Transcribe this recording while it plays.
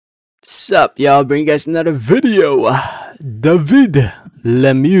Sup, y'all? Bring you guys another video. David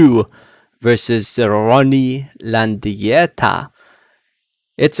Lemieux versus Ronny Landaeta.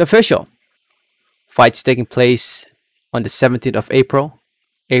 It's official. Fight's taking place on the 17th of April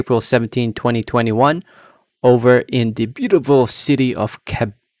 17, 2021, over in the beautiful city of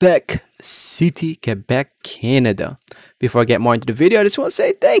Quebec City, Quebec, Canada. Before I get more into the video, I just want to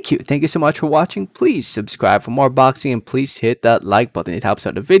say thank you. Thank you so much for watching. Please subscribe for more boxing and please hit that like button. It helps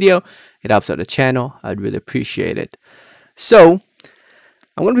out the video. It helps out the channel. I'd really appreciate it. So,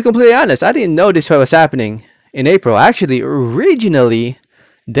 I'm going to be completely honest. I didn't know this fight was happening in April. Actually, originally,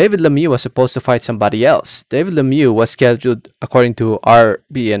 David Lemieux was supposed to fight somebody else. David Lemieux was scheduled, according to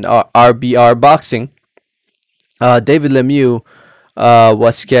RBR Boxing, David Lemieux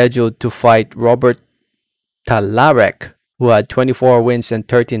was scheduled to fight Robert Talarek, who had 24 wins and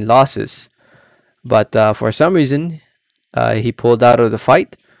 13 losses. But for some reason, he pulled out of the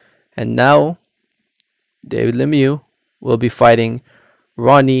fight. And now, David Lemieux will be fighting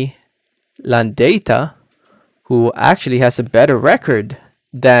Ronny Landaeta, who actually has a better record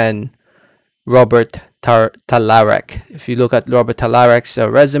than Robert Talarek. If you look at Robert Talarek's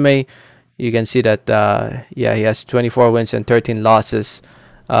resume, you can see that, yeah, he has 24 wins and 13 losses.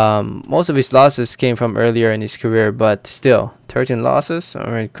 Most of his losses came from earlier in his career, but still, 13 losses? I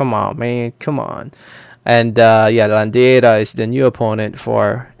mean, come on, man, come on. And, yeah, Landaeta is the new opponent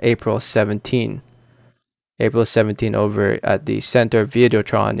for April 17. April 17 over at the Center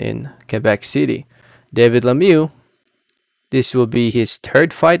Videotron in Quebec City. David Lemieux, this will be his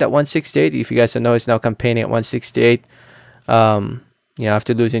third fight at 168. If you guys don't know, he's now campaigning at 168. You know,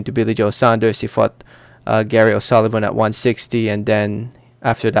 after losing to Billy Joe Saunders, he fought Gary O'Sullivan at 160, and then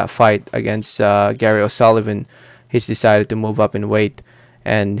after that fight against Gary O'Sullivan, he's decided to move up in weight,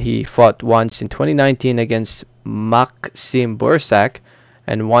 and he fought once in 2019 against Maxim Bursak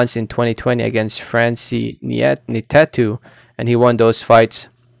and once in 2020 against Francis Nietetu, and he won those fights.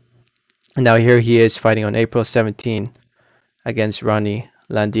 And now here he is fighting on April 17 against Ronny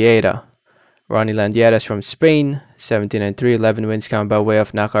Landaeta. Ronny Landaeta is from Spain, 17-3, 11 wins coming by way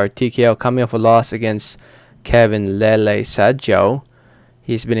of knockout TKO, coming off a loss against Kevin Lele Sadjo.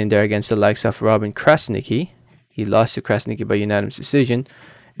 He's been in there against the likes of Robin Krasnicki. He lost to Krasnicki by unanimous decision,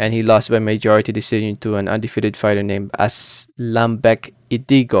 and he lost by majority decision to an undefeated fighter named Aslambek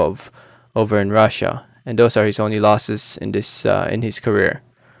Idigov over in Russia. And those are his only losses in this in his career.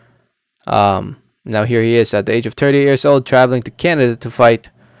 Now here he is at the age of 30 years old, traveling to Canada to fight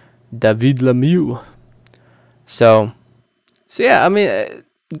David Lemieux. So yeah, I mean,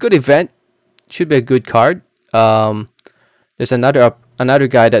 good event. Should be a good card. There's another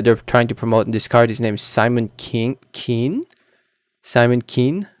guy that they're trying to promote in this card. His name is Simon Keane. Simon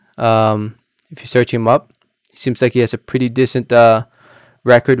Keane. If you search him up, he seems like he has a pretty decent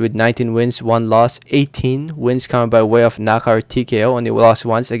record with 19 wins, 1 loss, 18 wins coming by way of knockout TKO. Only lost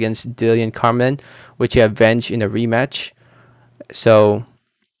once against Dillian Carmen, which he avenged in a rematch. So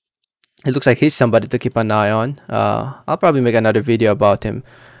it looks like he's somebody to keep an eye on. I'll probably make another video about him.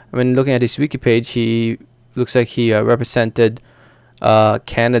 I mean, looking at his wiki page, he looks like he represented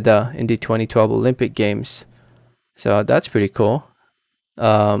Canada in the 2012 Olympic Games. So that's pretty cool.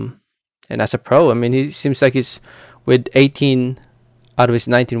 And as a pro, I mean, he seems like he's with 18 out of his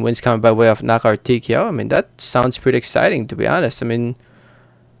 19 wins coming by way of knockout TKO. I mean, that sounds pretty exciting, to be honest. I mean,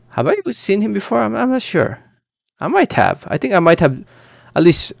 have I seen him before? I'm not sure. I might have. I think I might have at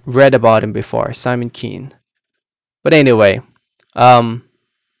least read about him before, Simon Keane. But anyway,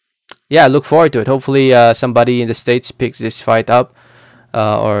 yeah, I look forward to it. Hopefully, somebody in the States picks this fight up,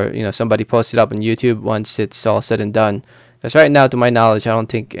 or you know, somebody posts it up on YouTube once it's all said and done. Because right now, to my knowledge, I don't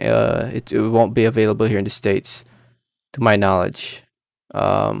think it won't be available here in the States. To my knowledge,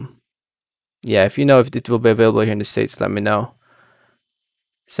 yeah, if you know if it will be available here in the States, let me know.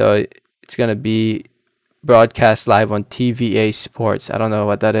 So it's gonna be broadcast live on TVA Sports. I don't know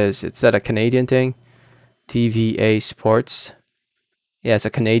what that is. Is that a Canadian thing? TVA Sports. Yeah, it's a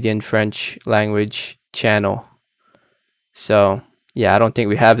Canadian French language channel. So yeah, I don't think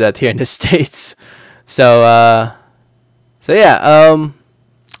we have that here in the States. So yeah,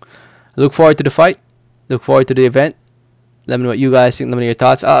 look forward to the fight. Look forward to the event. Let me know what you guys think. Let me know your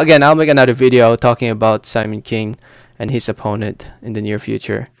thoughts. Again, I'll make another video talking about Simon King and his opponent in the near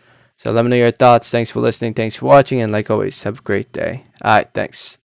future. So let me know your thoughts. Thanks for listening. Thanks for watching. And like always, have a great day. All right, thanks.